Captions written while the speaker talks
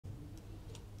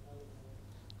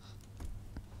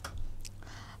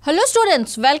Hello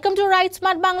students, welcome to right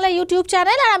smart Bangla YouTube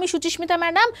channel. और आमी Suchismita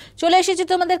madam चले एसेছি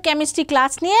তোমাদের কেমিস্ট্রি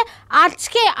ক্লাস নিয়ে।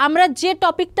 আজকে আমরা যে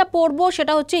টপিকটা পড়বো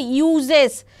সেটা হচ্ছে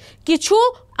ইউজেস। কিছু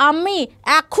আমি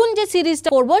এখন যে সিরিজটা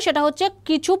পড়বো সেটা হচ্ছে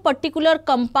কিছু পার্টিকুলার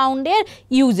কম্পাউন্ডের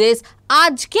ইউজেস।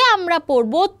 আজকে আমরা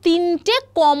পড়বো তিনটে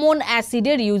কমন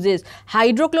অ্যাসিডের uses,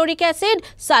 hydrochloric acid,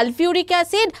 sulphuric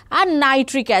acid আর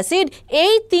নাইট্রিক অ্যাসিড।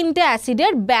 এই তিনটে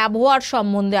অ্যাসিডের ব্যবহার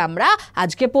সম্বন্ধে আমরা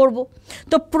আজকে পড়বো।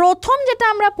 তো প্রথম যেটা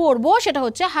আমরা পড়বো সেটা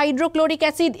হচ্ছে হাইড্রোক্লোরিক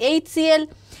অ্যাসিড HCl।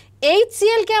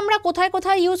 HCl কে আমরা কোথায়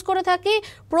কোথায় ইউজ করে থাকি?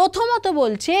 প্রথমত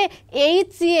বলছে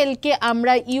HCl কে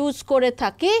আমরা ইউজ করে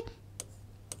থাকি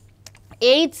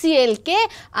HCl কে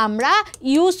আমরা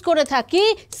ইউজ করে থাকি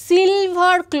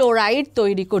সিলভার ক্লোরাইড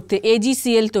তৈরি করতে,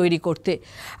 AgCl তৈরি করতে।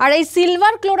 আর এই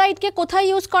সিলভার ক্লোরাইডকে কোথায়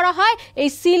ইউজ করা হয়? এই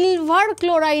সিলভার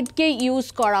ক্লোরাইডকে ইউজ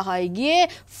করা হয় গিয়ে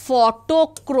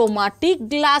ফটোক্রোমাটিক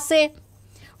গ্লাসে।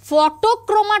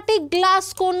 ফটোক্রোমাটিক গ্লাস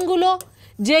কোনগুলো?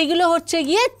 যেগুলো হচ্ছে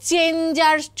গিয়ে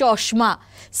চেঞ্জার চশমা,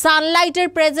 সানলাইটের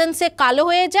প্রেজেন্সে কালো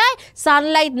হয়ে যায়,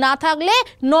 সানলাইট না থাকলে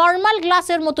নর্মাল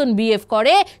গ্লাসের মতন বিহেভ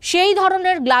করে, সেই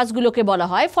ধরনের গ্লাসগুলোকে বলা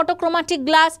হয় ফটোক্রোমাটিক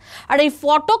গ্লাস। আর এই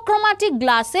ফটোক্রোমাটিক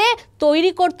গ্লাসে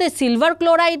তৈরি করতে সিলভার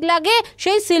ক্লোরাইড লাগে,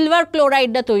 সেই সিলভার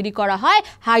ক্লোরাইডটা তৈরি করা হয়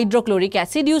হাইড্রোক্লোরিক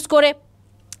অ্যাসিড ইউজ করে।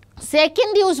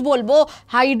 সেকেন্ড ইউজ বলবো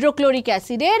হাইড্রোক্লোরিক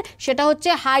অ্যাসিডের, সেটা হচ্ছে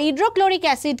হাইড্রোক্লোরিক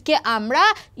অ্যাসিডকে আমরা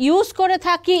ইউজ করে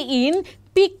থাকি in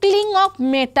pickling of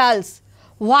metals.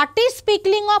 What is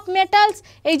pickling of metals?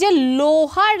 এই যে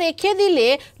লোহা রেখে দিলে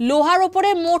লোহার ওপরে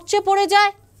মরচে পড়ে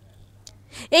যায়,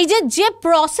 এই যে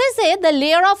প্রসেসে the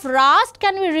layer of rust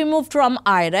can be remove from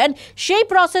iron, সেই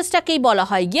প্রসেসটাকেই বলা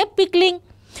হয় গিয়ে পিকলিং।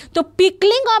 তো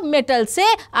পিকলিং অফ মেটালসে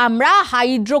আমরা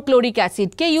হাইড্রোক্লোরিক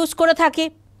অ্যাসিডকে ইউজ করে থাকি।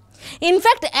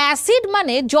 ইনফ্যাক্ট অ্যাসিড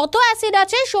মানে যত অ্যাসিড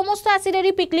আছে সমস্ত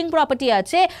অ্যাসিডেরই পিকলিং প্রপার্টি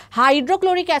আছে,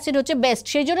 হাইড্রোক্লোরিক অ্যাসিড হচ্ছে বেস্ট।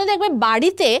 সেই জন্য দেখবে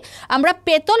বাড়িতে আমরা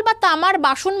পেতল বা তামার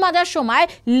বাসন মাজার সময়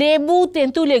লেবু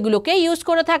তেঁতুল এগুলোকে ইউজ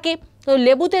করে থাকি। তো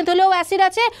লেবু তেঁতুলেও অ্যাসিড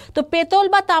আছে, তো পেতল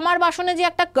বা তামার বাসনে যে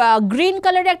একটা গ্রিন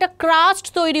কালারের একটা ক্রাস্ট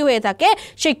তৈরি হয়ে থাকে,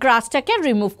 সেই ক্রাস্টটাকে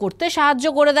রিমুভ করতে সাহায্য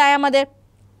করে দেয় আমাদের।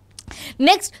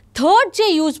 নেক্সট থার্ড যে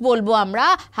ইউজ বলবো আমরা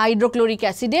হাইড্রোক্লোরিক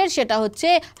অ্যাসিডের, সেটা হচ্ছে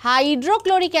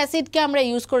হাইড্রোক্লোরিক অ্যাসিডকে আমরা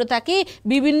ইউজ করে থাকি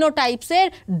বিভিন্ন টাইপসের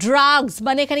ড্রাগস,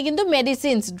 মানে এখানে কিন্তু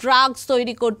মেডিসিনস, ড্রাগস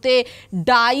তৈরি করতে,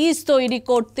 ডাইস তৈরি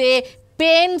করতে,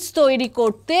 পেনস তৈরি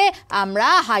করতে আমরা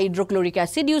হাইড্রোক্লোরিক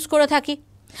অ্যাসিড ইউজ করে থাকি।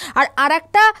 আর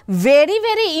একটা very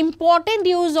very important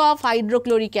use of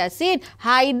hydrochloric acid,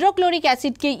 hydrochloric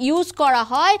অ্যাসিডকে use করা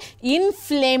হয় in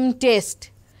flame test.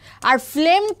 R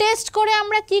flame test করে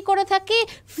আমরা কি করে থাকি?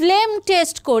 ফ্লেম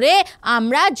টেস্ট করে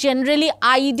আমরা জেনারেলি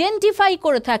আইডেন্টিফাই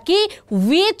করে থাকি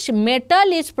which metal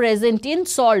is present in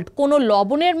salt. কোনো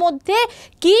লবণের মধ্যে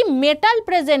কি মেটাল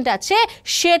প্রেজেন্ট আছে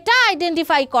সেটা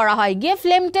আইডেন্টিফাই করা হয় গিয়ে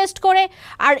ফ্লেম টেস্ট করে।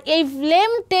 আর এই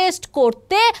ফ্লেম টেস্ট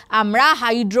করতে আমরা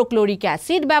হাইড্রোক্লোরিক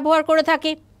অ্যাসিড ব্যবহার করে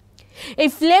থাকি। এই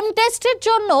ফ্লেম টেস্টের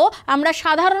জন্য আমরা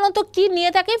সাধারণত কি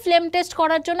নিয়ে থাকি? ফ্লেম টেস্ট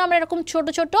করার জন্য আমরা এরকম ছোট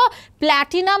ছোট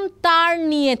প্ল্যাটিনাম তার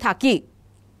নিয়ে থাকি।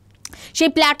 সেই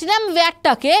প্ল্যাটিনাম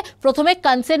ওয়্যারটাকে প্রথমে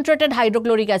কনসেন্ট্রেটেড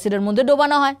হাইড্রোক্লোরিক অ্যাসিডের মধ্যে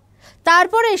ডোবানো হয়,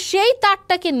 তারপরে সেই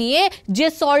তারটাকে নিয়ে যে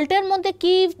সল্টের মধ্যে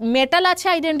কি মেটাল আছে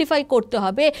আইডেন্টিফাই করতে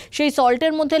হবে, সেই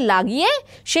সল্টের মধ্যে লাগিয়ে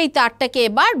সেই তারটাকে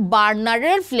এবার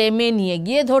বার্নারের ফ্লেমে নিয়ে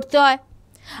গিয়ে ধরতে হয়।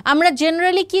 আমরা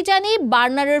জেনারেলি কি জানি?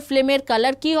 বার্নারের ফ্লেমের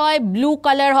কালার কি হয়? ব্লু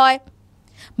কালার হয়।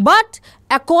 But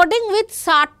according with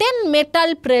certain metal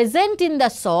present in the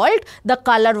salt, the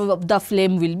color of the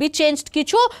flame will be changed.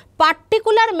 কিছু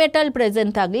পার্টিকুলার মেটাল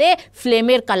প্রেজেন্ট থাকলে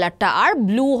ফ্লেমের কালারটা আর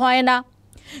ব্লু হয় না।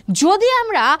 যদি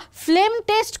আমরা ফ্লেম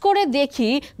টেস্ট করে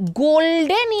দেখি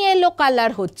গোল্ডেন ইয়েলো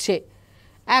কালার হচ্ছে,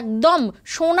 একদম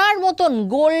সোনার মতন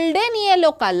গোল্ডেন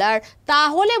ইয়েলো কালার,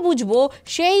 তাহলে বুঝবো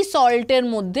সেই সল্টের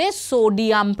মধ্যে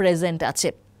সোডিয়াম প্রেজেন্ট আছে।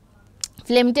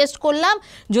 ফ্লেম টেস্ট করলাম,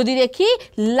 যদি দেখি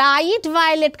লাইট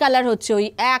ভায়োলেট কালার হচ্ছে, ওই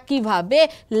একইভাবে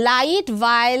লাইট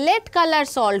ভায়োলেট কালার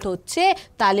সল্ট হচ্ছে,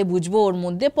 তাহলে বুঝবো ওর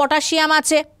মধ্যে পটাশিয়াম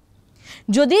আছে।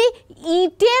 যদি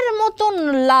ইটের মতন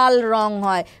লাল রং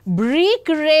হয়, ব্রিক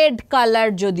রেড কালার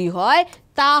যদি হয়,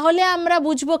 তাহলে আমরা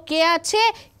বুঝবো কে আছে?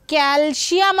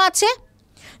 ক্যালসিয়াম আছে।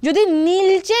 যদি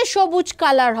নীলচে সবুজ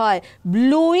কালার হয়,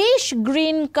 ব্লুইশ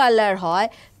গ্রিন কালার হয়,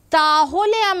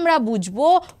 তাহলে আমরা বুঝবো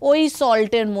ওই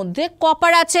সল্টের মধ্যে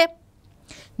কপার আছে।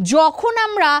 যখন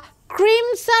আমরা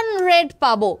ক্রিমসন রেড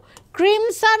পাবো,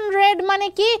 ক্রিমসন রেড মানে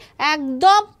কি?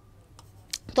 একদম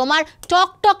তোমার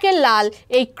টকটকে লাল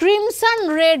এই ক্রিমসন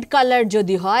রেড কালার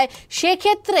যদি হয়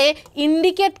সেক্ষেত্রে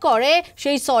ইন্ডিকেট করে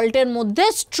সেই সল্টের মধ্যে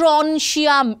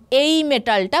স্ট্রনশিয়াম এই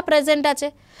মেটালটা প্রেজেন্ট আছে।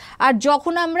 আর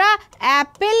যখন আমরা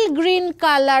অ্যাপেল গ্রিন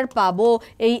কালার পাবো,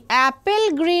 এই অ্যাপেল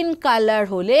গ্রিন কালার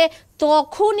হলে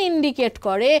তখন ইন্ডিকেট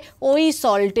করে ওই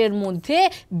সল্টের মধ্যে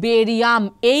বেরিয়াম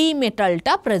এই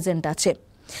মেটালটা প্রেজেন্ট আছে।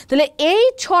 তাহলে এই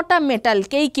 6টা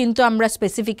মেটালকেই কিন্তু আমরা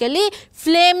স্পেসিফিক্যালি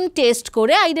ফ্লেম টেস্ট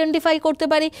করে আইডেন্টিফাই করতে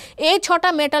পারি। এই 6টা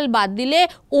মেটাল বাদ দিলে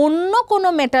অন্য কোনো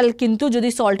মেটাল কিন্তু যদি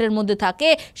সল্টের মধ্যে থাকে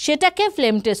সেটাকে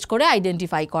ফ্লেম টেস্ট করে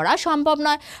আইডেন্টিফাই করা সম্ভব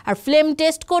নয়। আর ফ্লেম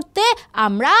টেস্ট করতে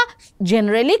আমরা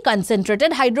generally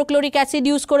concentrated hydrochloric acid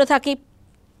use করে থাকি।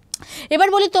 এবার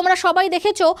বলি, তোমরা সবাই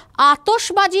দেখেছো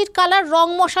আতশবাজির কালার, রং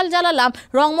মশাল জ্বালালাম,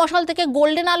 রং মশাল থেকে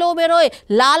গোল্ডেন আলোও বেরোয়,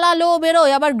 লাল আলোও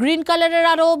বেরোয়, আবার গ্রিন কালারের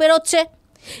আলোও বেরোচ্ছে।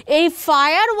 এই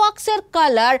ফায়ারওয়ার্কসের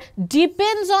colour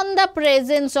depends on the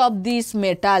presence of this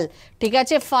metal. ঠিক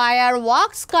আছে,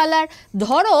 ফায়ারওয়ার্কস কালার,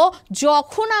 ধরো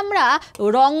যখন আমরা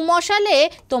রং মশালে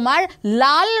তোমার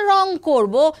লাল রং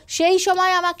করব সেই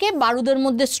সময় আমাকে বারুদের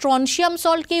মধ্যে স্ট্রনশিয়াম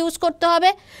সল্টকে ইউজ করতে হবে।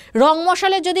 রং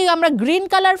মশালে যদি আমরা গ্রিন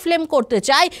কালার ফ্লেম করতে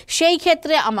চাই সেই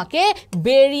ক্ষেত্রে আমাকে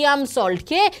বেরিয়াম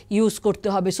সল্টকে ইউজ করতে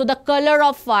হবে। So the colour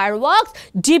of fireworks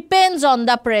depends on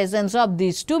the presence of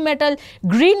this two metal.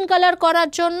 Green colour করার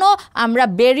জন্য আমরা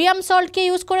বেরিয়াম সল্টকে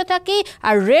ইউজ করে থাকি,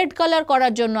 আর রেড কালার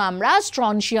করার জন্য আমরা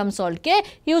স্ট্রনশিয়াম সল্টকে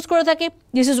ইউজ করে থাকি।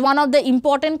 This is one of the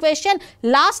important question.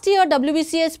 Last year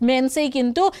WBCS মেন্সেই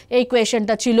কিন্তু এই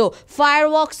কোয়েশ্চেনটা ছিল,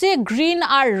 ফায়ারওয়ার্কসে গ্রিন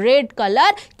আর রেড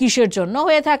কালার কিসের জন্য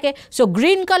হয়ে থাকে। সো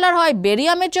গ্রিন কালার হয়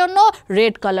বেরিয়ামের জন্য,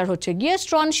 রেড কালার হচ্ছে গিয়ে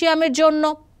স্ট্রনশিয়ামের জন্য।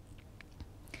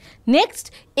 নেক্সট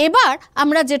এবার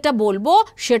আমরা যেটা বলবো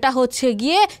সেটা হচ্ছে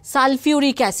গিয়ে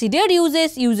সালফিউরিক অ্যাসিডের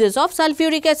uses of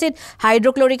sulphuric acid.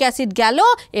 Hydrochloric acid গেল,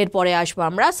 এরপরে আসবো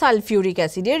আমরা সালফিউরিক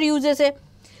অ্যাসিডের ইউজেসে।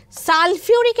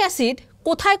 সালফিউরিক অ্যাসিড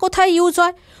কোথায় কোথায় ইউজ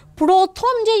হয়?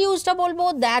 প্রথম যে ইউজটা বলবো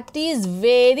that is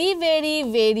very very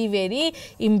very very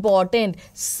important.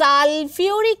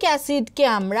 Sulphuric অ্যাসিডকে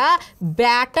আমরা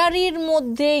ব্যাটারির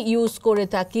মধ্যে ইউজ করে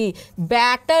থাকি।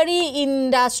 ব্যাটারি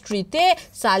ইন্ডাস্ট্রিতে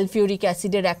সালফিউরিক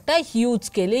অ্যাসিডের একটা হিউজ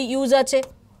স্কেলে ইউজ আছে।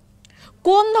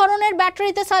 কোন ধরনের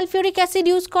ব্যাটারিতে সালফিউরিক অ্যাসিড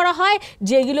ইউজ করা হয়?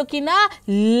 যেগুলো কিনা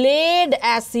lead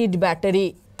acid battery.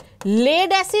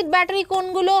 Lead acid battery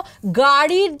কোনগুলো?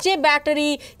 গাড়ির যে ব্যাটারি,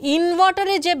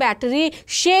 ইনভার্টারের যে ব্যাটারি,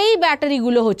 সেই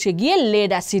ব্যাটারিগুলো হচ্ছে গিয়ে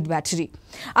লেড অ্যাসিড ব্যাটারি।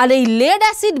 আর এই লেড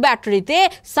অ্যাসিড ব্যাটারিতে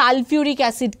সালফিউরিক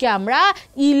অ্যাসিডকে আমরা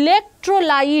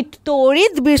ইলেকট্রোলাইট,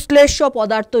 তড়িৎ বিশ্লেষ্য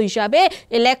পদার্থ হিসাবে,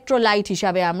 ইলেকট্রোলাইট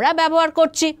হিসাবে আমরা ব্যবহার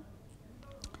করছি।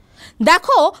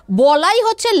 দেখো বলাই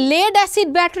হচ্ছে লেড অ্যাসিড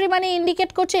ব্যাটারি, মানে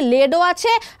ইন্ডিকেট করছে লেডও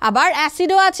আছে আবার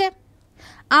অ্যাসিডও আছে।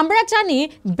 আমরা জানি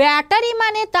ব্যাটারি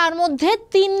মানে তার মধ্যে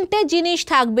 3টে জিনিস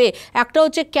থাকবে, একটা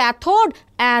হচ্ছে ক্যাথোড,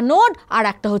 অ্যানোড আর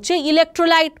একটা হচ্ছে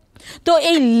ইলেকট্রোলাইট। তো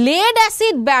এই লেড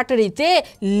অ্যাসিড ব্যাটারিতে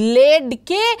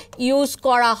লেডকে ইউজ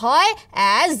করা হয়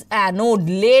অ্যাজ অ্যানোড।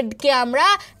 লেডকে আমরা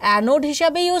অ্যানোড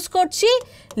হিসাবে ইউজ করছি।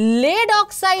 লেড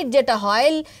অক্সাইড যেটা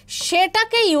হয়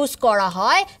সেটাকে ইউজ করা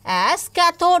হয় অ্যাজ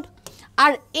ক্যাথোড।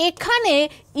 আর এখানে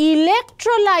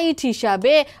ইলেকট্রোলাইট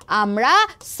হিসাবে আমরা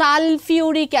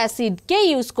সালফিউরিক অ্যাসিডকে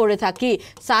ইউজ করে থাকি।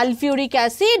 Sulphuric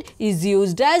acid is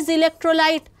used as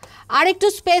electrolyte. আর একটু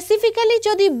স্পেসিফিক্যালি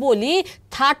যদি বলি,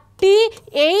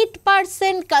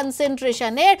 38%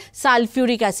 কনসেন্ট্রেশনের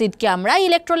সালফিউরিক অ্যাসিডকে আমরা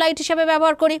ইলেকট্রোলাইট হিসাবে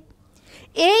ব্যবহার করি।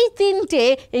 এই 3টে,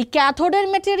 এই ক্যাথোডের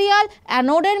মেটেরিয়াল,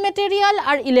 অ্যানোডের মেটেরিয়াল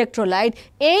আর ইলেকট্রোলাইট,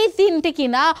 এই 3টে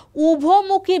কিনা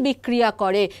উভমুখী বিক্রিয়া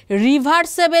করে,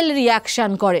 রিভার্সেবল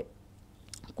রিয়াকশান করে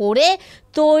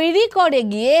তৈরি করে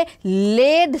গিয়ে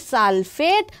লেড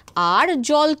সালফেট আর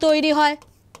জল তৈরি হয়।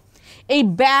 এই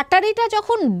ব্যাটারিটা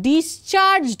যখন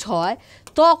ডিসচার্জড হয়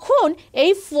তখন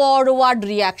এই ফরওয়ার্ড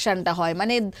রিয়াকশানটা হয়,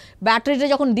 মানে ব্যাটারিটা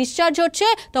যখন ডিসচার্জ হচ্ছে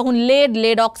তখন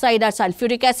লেড অক্সাইড আর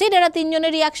সালফিউরিক অ্যাসিড এরা 3জনে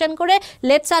রিয়াকশান করে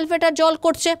লেড সালফেট আর জল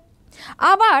করছে।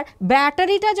 আবার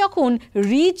ব্যাটারিটা যখন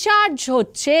রিচার্জ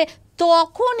হচ্ছে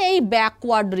তখন এই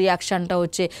ব্যাকওয়ার্ড রিয়াকশানটা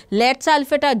হচ্ছে, লেড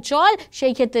সালফেট আর জল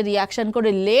সেই ক্ষেত্রে রিয়াকশান করে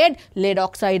লেড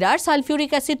অক্সাইড আর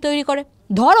সালফিউরিক অ্যাসিড তৈরি করে।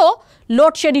 ধরো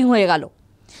লোডশেডিং হয়ে গেল,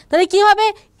 তাহলে কী হবে?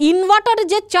 ইনভার্টারে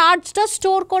যে চার্জটা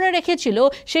স্টোর করে রেখেছিল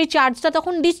সেই চার্জটা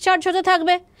তখন ডিসচার্জ হতে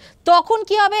থাকবে। তখন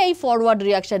কি হবে? এই forward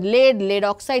reaction, lead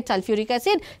oxide, sulphuric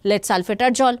acid, lead sulphate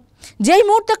আর জল। যেই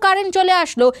মুহূর্তে কারেন্ট চলে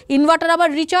আসলো ইনভার্টার আবার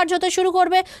রিচার্জ হতে শুরু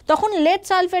করবে, তখন লেড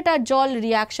সালফেট আর জল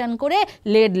রিয়াকশান করে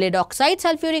লেড অক্সাইড,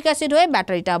 সালফিউরিক অ্যাসিড হয়ে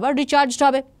ব্যাটারিটা আবার রিচার্জড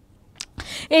হবে।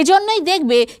 এই জন্যই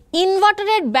দেখবে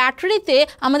ইনভার্টারের ব্যাটারিতে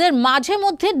আমাদের মাঝে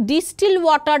মধ্যে ডিস্টিল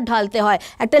ওয়াটার ঢালতে হয়,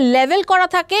 একটা লেভেল করা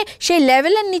থাকে, সেই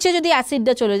লেভেলের নিচে যদি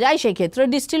অ্যাসিডটা চলে যায় সেই ক্ষেত্রে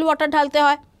ডিস্টিল ওয়াটার ঢালতে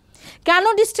হয়। কেন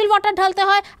ডিস্টিল ওয়াটার ঢালতে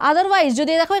হয়? আদারওয়াইজ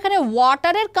যদি দেখো এখানে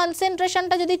ওয়াটারের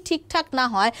কনসেন্ট্রেশনটা যদি ঠিকঠাক না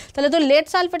হয় তাহলে তো লেড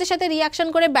সালফেটের সাথে রিয়াকশন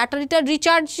করে ব্যাটারিটা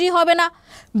রিচার্জই হবে না।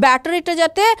 ব্যাটারিটা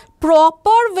যাতে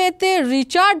প্রপার ওয়েতে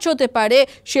রিচার্জ হতে পারে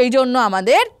সেই জন্য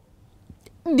আমাদের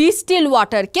ডিস্টিল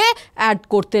ওয়াটারকে অ্যাড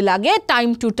করতে লাগে time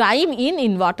to time in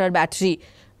inverter battery.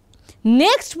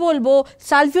 Next বলবো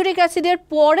সালফিউরিক অ্যাসিডের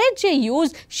পরের যে ইউজ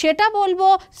সেটা বলবো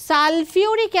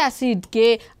সালফিউরিক অ্যাসিডকে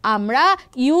আমরা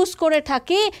ইউজ করে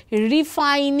থাকি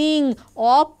refining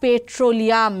of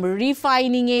petroleum,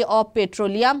 রিফাইনিংয়ে of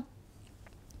petroleum,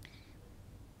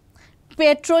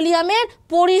 পেট্রোলিয়ামের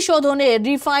পরিশোধনে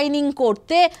refining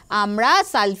করতে আমরা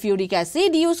সালফিউরিক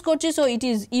অ্যাসিড ইউজ করছি। So it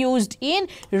is used in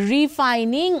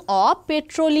refining of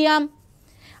petroleum.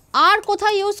 আর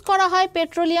কোথায় ইউজ করা হয়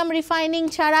পেট্রোলিয়াম রিফাইনিং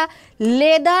ছাড়া?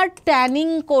 লেদার ট্যানিং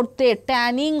করতে,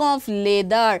 ট্যানিং অফ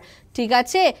লেদার, ঠিক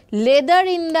আছে, লেদার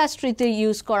ইন্ডাস্ট্রিতে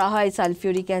ইউজ করা হয়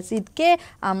সালফিউরিক অ্যাসিডকে।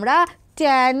 আমরা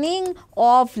tanning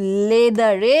of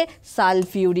লেদারে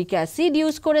sulphuric acid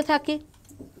use করে থাকি।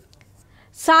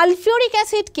 সালফিউরিক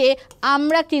অ্যাসিডকে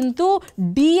আমরা কিন্তু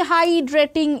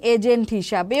ডিহাইড্রেটিং এজেন্ট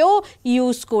হিসাবেও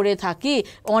ইউজ করে থাকি।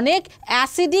 অনেক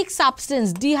অ্যাসিডিক সাবস্টেন্স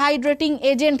ডিহাইড্রেটিং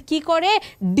এজেন্ট কি করে?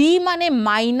 ডি মানে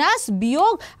মাইনাস,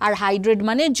 বিয়োগ, আর হাইড্রেট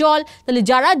মানে জল। তাহলে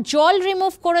যারা জল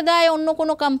রিমুভ করে দেয় অন্য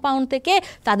কোনো কম্পাউন্ড থেকে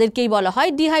তাদেরকেই বলা হয়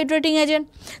ডিহাইড্রেটিং এজেন্ট।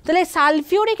 তাহলে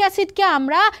সালফিউরিক অ্যাসিডকে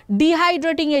আমরা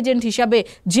ডিহাইড্রেটিং এজেন্ট হিসাবে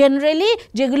জেনারেলি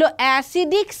যেগুলো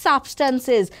অ্যাসিডিক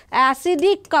সাবস্টেন্সেস,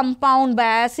 অ্যাসিডিক কম্পাউন্ড বা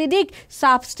অ্যাসিডিক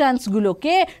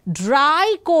সাবস্টেন্সগুলোকে ড্রাই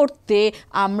করতে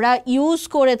আমরা ইউজ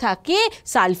করে থাকি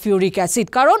সালফিউরিক অ্যাসিড।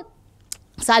 কারণ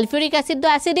সালফিউরিক অ্যাসিড তো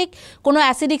অ্যাসিডিক, কোনো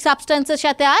অ্যাসিডিক সাবস্টেন্সের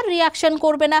সাথে আর রিয়াকশন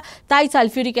করবে না, তাই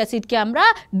সালফিউরিক অ্যাসিডকে আমরা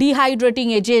ডিহাইড্রেটিং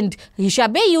এজেন্ট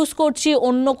হিসাবে ইউজ করছি।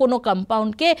 অন্য কোনো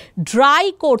কম্পাউন্ডকে ড্রাই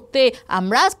করতে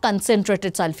আমরা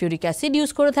কনসেন্ট্রেটেড সালফিউরিক অ্যাসিড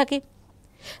ইউজ করে থাকি।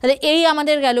 তাহলে এই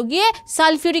আমাদের গেল গিয়ে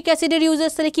সালফিউরিক অ্যাসিডের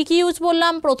ইউজেস। তাহলে কী কী ইউজ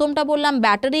বললাম? প্রথমটা বললাম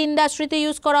ব্যাটারি ইন্ডাস্ট্রিতে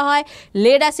ইউজ করা হয়,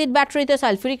 লেড অ্যাসিড ব্যাটারিতে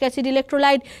sulphuric acid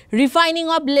electrolyte,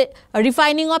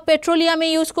 refining of পেট্রোলিয়ামে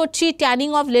use করছি, ট্যানিং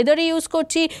অফ লেদারে ইউজ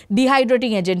করছি,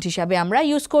 ডিহাইড্রেটিং এজেন্ট হিসাবে আমরা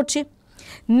ইউজ করছি।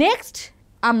 নেক্সট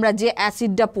আমরা যে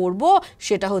অ্যাসিডটা পড়ব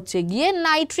সেটা হচ্ছে গিয়ে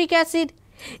নাইট্রিক অ্যাসিড।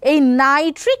 এই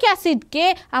নাইট্রিক অ্যাসিডকে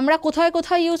আমরা কোথায়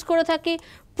কোথায় ইউজ করে থাকি?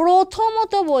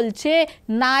 প্রথমত বলছে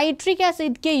নাইট্রিক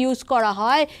অ্যাসিডকে ইউজ করা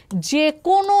হয় যে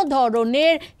কোনো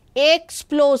ধরনের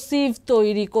এক্সপ্লোসিভ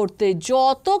তৈরি করতে।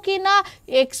 যত কিনা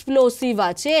এক্সপ্লোসিভ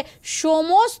আছে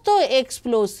সমস্ত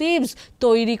এক্সপ্লোসিভস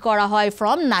তৈরি করা হয়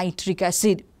from nitric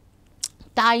acid.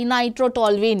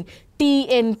 টাইনাইট্রোটলুইন,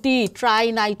 TNT,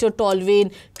 ট্রাইনাইট্রোটলুইন,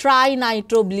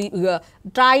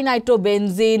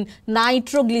 ট্রাইনাইট্রোবেনজিন,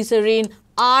 nitroglycerine,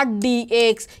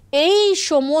 RDX, এই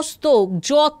সমস্ত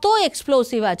যত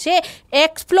এক্সপ্লোসিভ আছে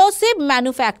এক্সপ্লোসিভ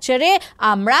ম্যানুফ্যাকচারে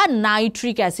আমরা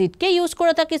নাইট্রিক অ্যাসিডকে ইউজ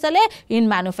করে থাকি তাহলে in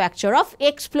manufacture of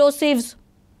explosives.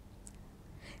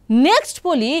 Next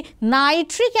বলি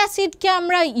নাইট্রিক অ্যাসিডকে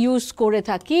আমরা ইউজ করে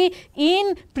থাকি in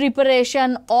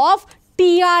preparation of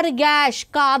tear gas,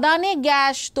 কাঁদানে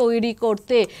gas তৈরি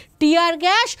করতে। টিয়ার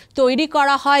গ্যাস তৈরি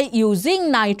করা হয় ইউজিং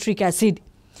নাইট্রিক অ্যাসিড।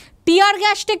 টিয়ার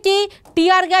গ্যাসটা কি?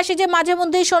 টিয়ার গ্যাসে যে মাঝে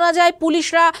মধ্যেই শোনা যায়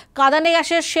পুলিশরা কাঁদানে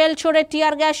গ্যাসের শেল ছোড়ে,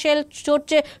 tear gas shell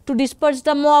ছড়ছে two disperse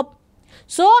the mob.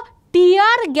 So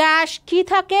tear gas কি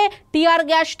থাকে? টিয়ার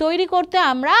গ্যাস তৈরি করতে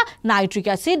আমরা নাইট্রিক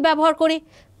অ্যাসিড ব্যবহার করি।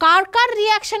 কার কার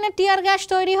রিয়াকশানে টিয়ার গ্যাস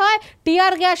তৈরি হয়?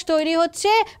 টিয়ার গ্যাস তৈরি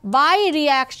হচ্ছে by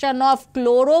reaction of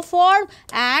chloroform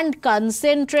and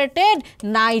concentrated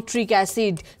nitric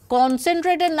acid.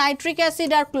 Concentrated nitric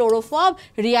acid R chloroform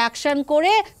reaction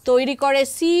করে তৈরি করে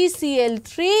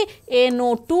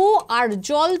CCl3NO2 আর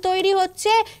জল তৈরি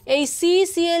হচ্ছে এই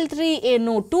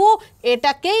CCl3NO2,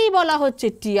 এটাকেই বলা হচ্ছে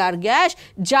টিয়ার গ্যাস,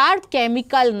 যার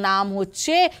কেমিক্যাল নাম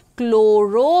হচ্ছে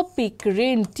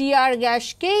ক্লোরোপিক্রিন। টিয়ার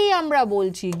গ্যাসকেই আমরা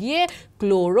বলছি গিয়ে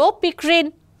chloropicrin.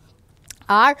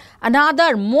 Are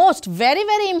another most very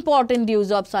important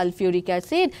use of sulfuric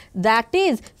acid, that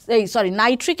is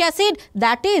nitric acid,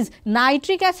 that is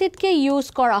nitric acid ke use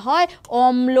kora hoy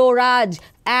অম্লরাজ,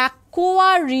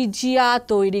 aqua regia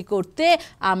তৈরি করতে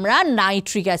আমরা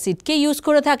নাইট্রিক অ্যাসিডকে ইউজ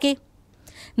করে থাকি।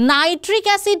 নাইট্রিক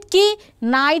অ্যাসিড কি?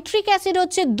 নাইট্রিক অ্যাসিড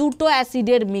হচ্ছে দুটো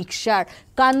অ্যাসিডের মিক্সচার,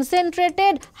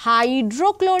 কনসেন্ট্রেটেড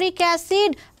হাইড্রোক্লোরিক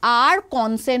অ্যাসিড আর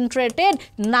concentrated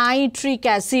nitric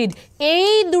acid.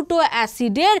 এই দুটো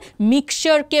অ্যাসিডের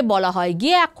মিক্সচারকে বলা হয়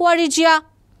গিয়ে অ্যাকুয়া রিজিয়া।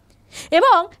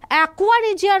 এবং অ্যাকুয়া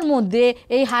রিজিয়ার মধ্যে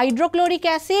এই হাইড্রোক্লোরিক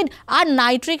অ্যাসিড আর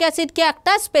নাইট্রিক অ্যাসিডকে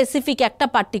একটা স্পেসিফিক একটা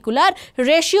পার্টিকুলার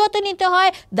রেশিওতে নিতে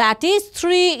হয়, দ্যাট ইজ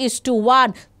 3:1।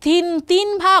 তিন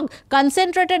ভাগ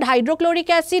কনসেন্ট্রেটেড হাইড্রোক্লোরিক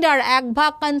অ্যাসিড আর 1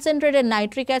 ভাগ কনসেন্ট্রেটেড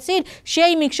নাইট্রিক অ্যাসিড,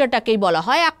 সেই মিক্সচারটাকেই বলা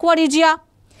হয় অ্যাকুয়া রিজিয়া।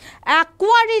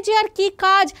 অ্যাকোয়ারিজিয়ার কি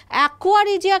কাজ?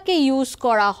 অ্যাকোয়ারিজিয়াকে ইউজ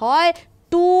করা হয়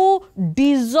two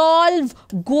dissolved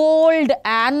gold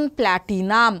and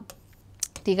platinum.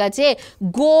 ঠিক আছে,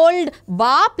 গোল্ড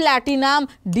বা প্ল্যাটিনাম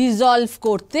ডিজলভ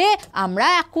করতে আমরা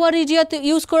অ্যাকোয়ারিজিয়াতে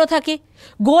ইউজ করে থাকি।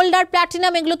 গোল্ড আর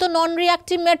প্ল্যাটিনাম এগুলো তো নন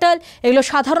রিঅ্যাক্টিভ মেটাল, এগুলো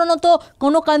সাধারণত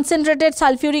কোনো কনসেন্ট্রেটেড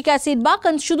সালফিউরিক অ্যাসিড বা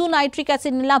শুধু নাইট্রিক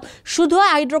অ্যাসিড নিলাম, শুধু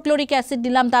হাইড্রোক্লোরিক অ্যাসিড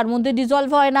নিলাম, তার মধ্যে ডিজলভ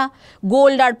হয় না।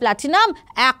 গোল্ড আর প্ল্যাটিনাম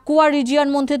অ্যাকোয়ারিজিয়ার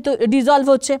মধ্যে তো ডিজলভ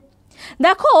হচ্ছে।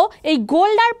 দেখো এই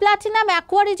গোল্ড আর প্ল্যাটিনাম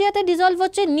অ্যাকোয়ারিজিয়াতে ডিজলভ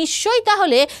হচ্ছে, নিশ্চয়ই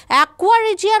তাহলে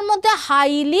অ্যাকোয়ারিজিয়ার মধ্যে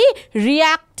হাইলি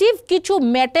রিঅ্যাক্টিভ কিছু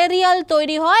ম্যাটেরিয়াল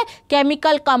তৈরি হয়,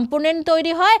 কেমিক্যাল কম্পোনেন্ট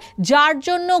তৈরি হয়, যার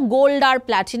জন্য গোল্ড আর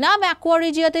প্ল্যাটিনাম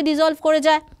অ্যাকোয়ারিজিয়াতে ডিজলভ করে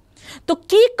যায়। তো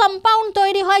কি কম্পাউন্ড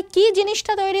তৈরি হয়, কি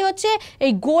জিনিসটা তৈরি হচ্ছে?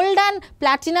 এই গোল্ড অ্যান্ড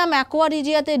প্ল্যাটিনাম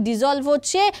অ্যাকোয়ারিজিয়াতে ডিজলভ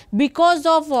হচ্ছে because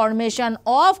of formation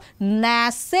of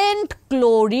nascent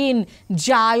chlorine,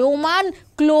 জায়মান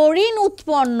chlorine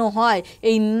উৎপন্ন হয়।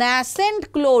 এই ন্যাসেন্ট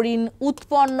ক্লোরিন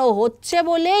উৎপন্ন হচ্ছে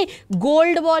বলেই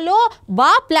গোল্ড বলো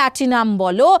বা প্ল্যাটিনাম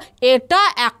বলো এটা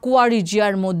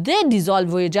অ্যাকোয়ারিজিয়ার মধ্যে ডিজলভ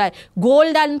হয়ে যায়।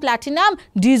 Gold and platinum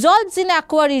dissolves in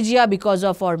aqua regia because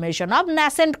of formation of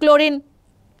nascent chlorine.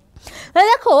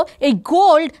 দেখো এই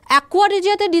গোল্ড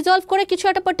অ্যাকোয়ারিজিয়াতে ডিজলভ করে কিছু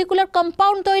একটা পার্টিকুলার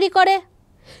কম্পাউন্ড তৈরি করে।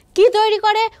 কি তৈরি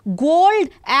করে? গোল্ড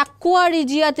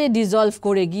অ্যাকোয়ারিজিয়াতে ডিজলভ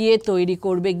করে গিয়ে তৈরি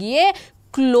করবে গিয়ে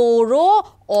chloro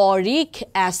Arik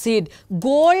acid.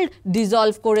 Gold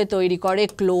dissolved করে তৈরি করে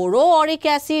ক্লোরো অরিক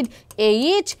অ্যাসিড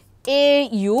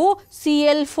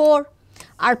HAUCl4।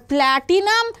 আর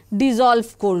প্ল্যাটিনাম ডিজলভ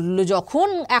করলো যখন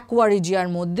অ্যাকোয়ারিজিয়ার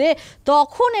মধ্যে,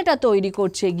 তখন এটা তৈরি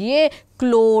করছে গিয়ে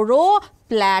ক্লোরো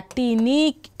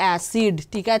প্ল্যাটিনিক অ্যাসিড।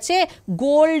 ঠিক আছে,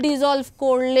 গোল্ড ডিজলভ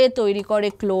করলে তৈরি করে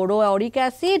ক্লোরো অরিক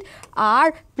অ্যাসিড, আর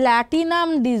প্ল্যাটিনাম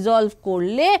ডিজলভ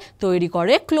করলে তৈরি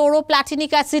করে ক্লোরো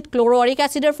প্ল্যাটিনিক অ্যাসিড। ক্লোরো অরিক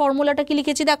অ্যাসিডের ফর্মুলাটা কি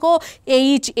লিখেছি দেখো,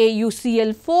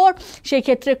 HAUCl4।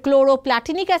 সেক্ষেত্রে ক্লোরো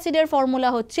প্ল্যাটিনিক অ্যাসিডের ফর্মুলা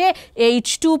হচ্ছে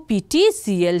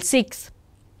H2PtCl6।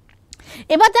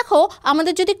 এবার দেখো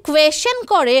আমাদের যদি কোয়েশ্চেন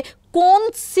করে কোন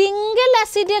সিঙ্গেল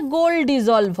অ্যাসিডে গোল্ড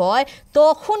ডিজলভ হয়,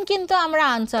 তখন কিন্তু আমরা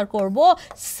আনসার করব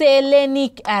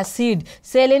সেলেনিক অ্যাসিড।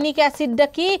 সেলেনিক অ্যাসিডটা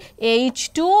কি?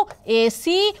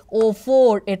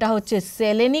 H2ACO4, এটা হচ্ছে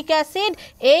সেলেনিক অ্যাসিড।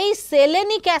 এই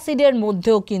সেলেনিক অ্যাসিডের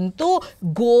মধ্যেও কিন্তু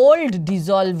গোল্ড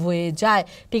ডিজলভ হয়ে যায়।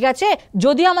 ঠিক আছে,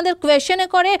 যদি আমাদের কোয়েশ্চেনে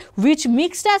করে which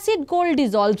mixed acid gold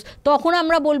dissolves, তখন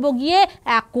আমরা বলবো গিয়ে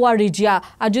অ্যাকোয়ারিজিয়া।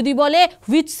 আর যদি বলে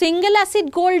which single acid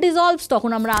gold dissolves,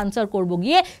 তখন আমরা আনসার করবো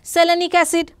গিয়ে সেলেনিক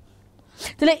অ্যাসিড।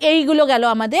 তাহলে এইগুলো গেল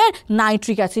আমাদের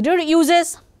নাইট্রিক অ্যাসিডের ইউজেস।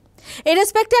 এর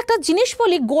রেসপেক্টে একটা জিনিস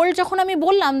বলি, গোল্ড যখন আমি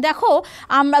বললাম, দেখো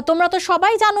তোমরা তো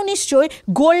সবাই জানো নিশ্চয়ই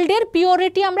গোল্ডের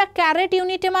পিওরিটি আমরা ক্যারেট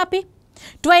ইউনিটে মাপি।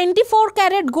 24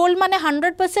 ক্যারেট গোল্ড মানে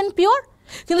 100% পিওর।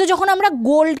 কিন্তু যখন আমরা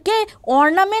গোল্ডকে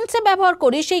অর্নামেন্টসে ব্যবহার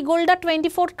করি, সেই গোল্ডটা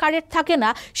 24 ক্যারেট থাকে না,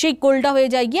 সেই গোল্ডটা হয়ে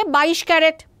যায় গিয়ে 22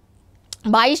 ক্যারেট।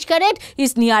 22 carat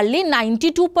is nearly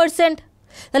 92%।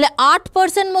 তাহলে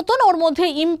 8% মতন ওর মধ্যে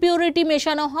ইমপিউরিটি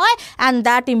মেশানো হয়, and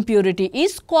that ইমপিউরিটি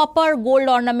is copper. Gold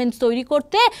ornaments তৈরি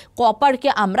করতে কপারকে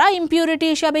আমরা ইমপিউরিটি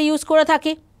হিসাবে ইউজ করে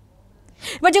থাকি।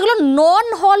 এবার যেগুলো নন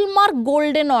হলমার্ক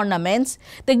গোল্ডেন অর্নামেন্টস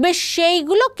দেখবে,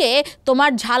 সেইগুলোকে তোমার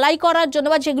ঝালাই করার জন্য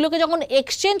বা যেগুলোকে যখন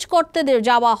এক্সচেঞ্জ করতে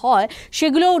যাওয়া হয়,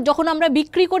 সেগুলো যখন আমরা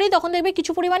বিক্রি করি তখন দেখবে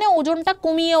কিছু পরিমাণে ওজনটা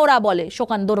কমিয়ে ওরা বলে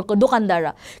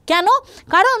দোকানদাররা। কেন?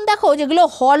 কারণ দেখো যেগুলো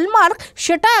হলমার্ক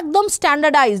সেটা একদম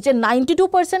স্ট্যান্ডার্ডাইজ, যে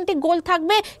 92% গোল্ড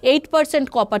থাকবে, 8%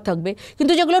 কপার থাকবে।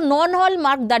 কিন্তু যেগুলো নন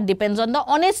hallmark, that depends on the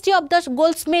honesty of the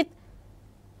gold Smith.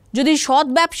 যদি সৎ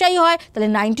ব্যবসায়ী হয় তাহলে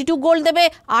 92 গোল্ড দেবে,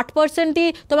 8%ই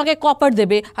তোমাকে কপার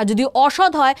দেবে। আর যদি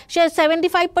অসৎ হয়, সে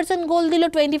 75% গোল্ড দিল,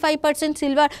 25%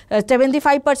 সিলভার,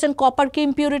 75% কপারকে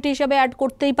ইমপিউরিটি হিসাবে অ্যাড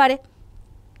করতেই পারে।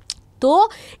 তো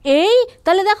এই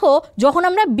তাহলে দেখো যখন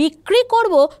আমরা বিক্রি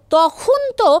করব তখন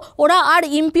তো ওরা আর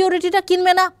ইমপিউরিটিটা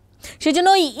কিনবে না, সেজন্য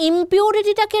ওই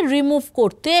ইমপিউরিটিটাকে রিমুভ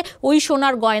করতে ওই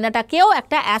সোনার গয়নাটাকেও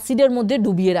একটা অ্যাসিডের মধ্যে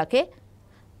ডুবিয়ে রাখে।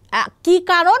 কি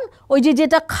কারণ? ওই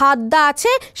যেটা খাদ্য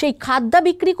আছে সেই খাদ্য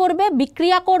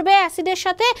বিক্রিয়া করবে অ্যাসিডের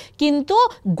সাথে, কিন্তু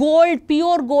gold,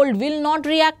 pure gold will not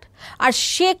react. আর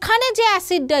সেখানে যে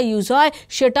অ্যাসিডটা ইউজ হয়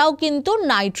সেটাও কিন্তু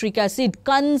নাইট্রিক অ্যাসিড,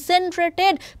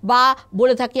 কনসেন্ট্রেটেড বা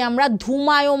বলে থাকি আমরা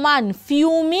ধূমায়মান,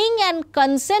 ফিউমিং অ্যান্ড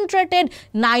কনসেন্ট্রেটেড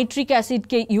নাইট্রিক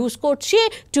অ্যাসিডকে ইউজ করছি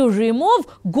to remove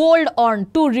gold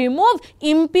to remove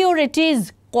impurities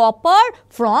copper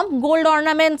from gold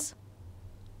ornaments.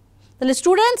 তাহলে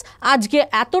স্টুডেন্টস আজকে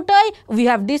এতটাই। We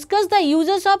have discuss the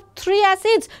uses of 3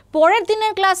 acids. পরের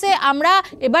দিনের ক্লাসে আমরা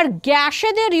এবার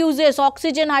গ্যাসেদের ইউজেস,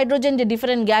 অক্সিজেন, হাইড্রোজেন, যে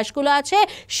ডিফারেন্ট গ্যাসগুলো আছে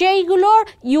সেইগুলোর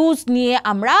ইউজ নিয়ে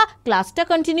আমরা ক্লাসটা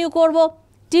কন্টিনিউ করব।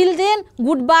 টিল দেন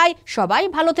গুড বাই, সবাই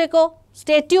ভালো থেকো।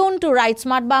 Stay tuned to Right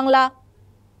Smart Bangla.